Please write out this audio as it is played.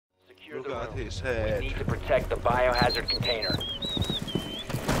Look at his We head. need to protect the biohazard container.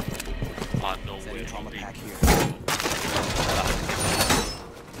 No way.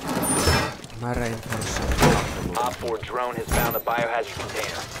 Mä reinforcen. Op 4 drone has found the biohazard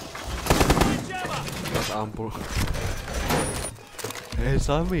container. Jos ampuu. Hei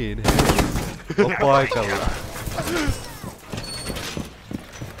Samiin, hei. On paikalla.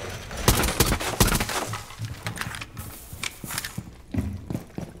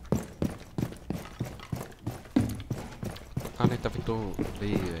 Niitä vitu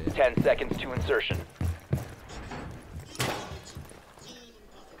liivejä. 10 seconds to insertion.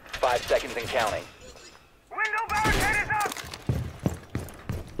 5 seconds and counting. Window barricade is up!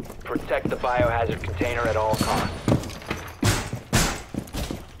 Protect the biohazard container at all costs.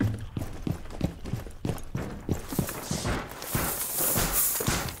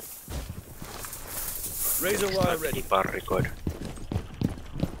 Razor wire ready. Barrikoida.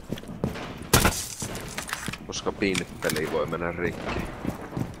 Koska peli voi mennä rikki.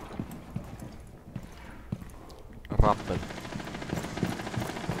 Rappel.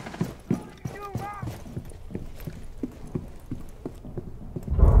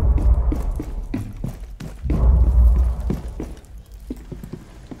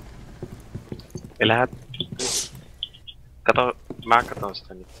 Elää. Kato, mä katon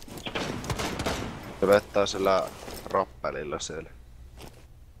sitä nyt. Se vettää sillä rappelilla siellä.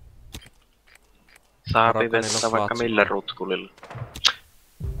 Saapi vettä vaikka millä rutkulilla.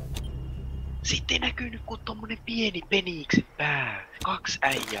 Sitten ei näkynyt kun tommonen pieni peniksen pää. 2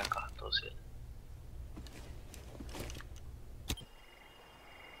 äijää kahtoo siellä.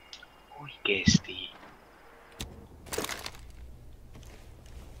 Oikeesti.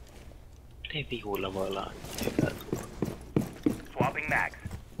 Miten vihuilla voi olla hyvää tulla? Swapping mags.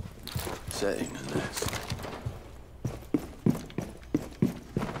 Setting this.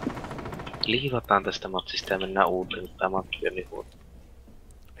 Liivataan tästä matsista ja mennään uuteen, kun tää matti on niin huono.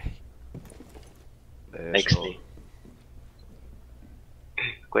 Eiks niin?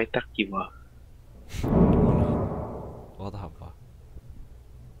 Kun ei tää kivaa. Otahan vaan.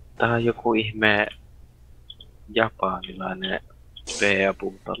 Tää on joku ihme japanilainen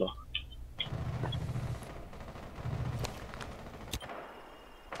V-puutalo.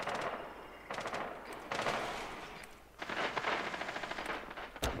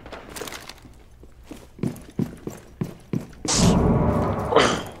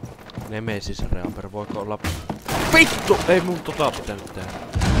 Nemesis Reaper, voiko olla... VITTU! Ei mun pitänyt tehdä.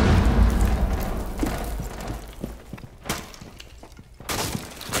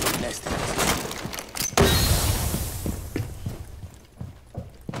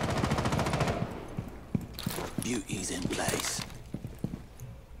 Beauty's in place.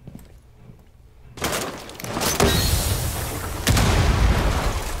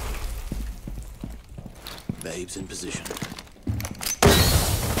 Babes in position.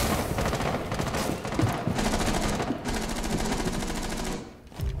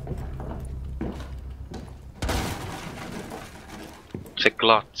 Se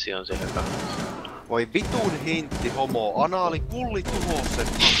klatsi on siellä kanssa. Voi vitun hintti homo, anaali kulli tuho sen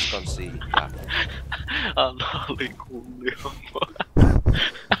paskan siitä. Anaalikulli homo.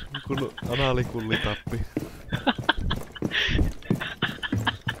 Kun anaalikulli tappi.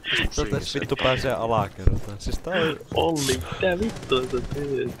 Tästä vittu pääsee alakertaan. Siis tää on... Olli, mitä vittua sä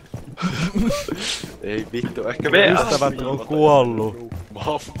teet? Ei vittu, ehkä Me ystävät on kuollut. Mä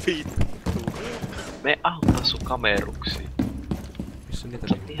oon vittu. Me auttaa sun kameruksi. Missä niitä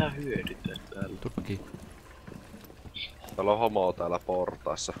Se on ihan hyödytön täällä. Turkki. Täällä on homo täällä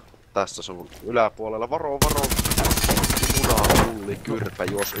portaassa. Tässä sun yläpuolella. Varo. Muna, kulli, kyrpä,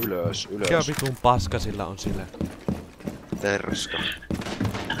 juos ylös. Mikä vitun paska sillä on sillä? Terska.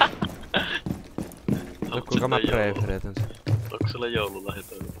 Kuinka mä prefereetän sen? Onko sulla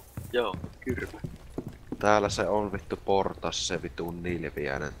joululahjatoiminta? Joo, kyrpä. Täällä se on vittu portas, se vitun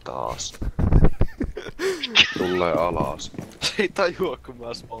nilviäinen taas. Tulee alas. Se ei tajua kun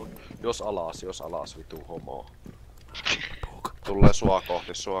mä spawn. Jos alas vitu homo. Tulee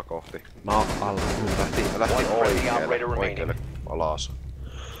sua kohti. Mä oon alla. Lähti oikeelle alas.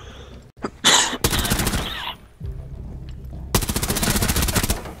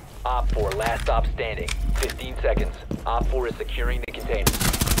 Op 4, last stop standing. 15 seconds. Op 4 is securing the container.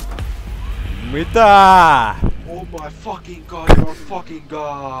 Mitä? Oh my fucking god, you're fucking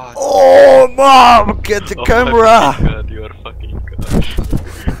god! Oh mom, get the camera! Oh my god, you are fucking god.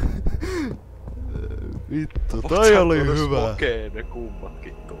 Vittu, toi oli hyvä. Okei, ne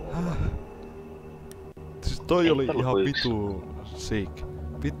kummatkin tuolla. Siis toi oli täällä ihan ole vitu sick.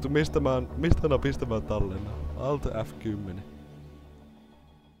 Vittu, mistä mä pistämään tallennan? Alt F10.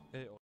 Ei oo.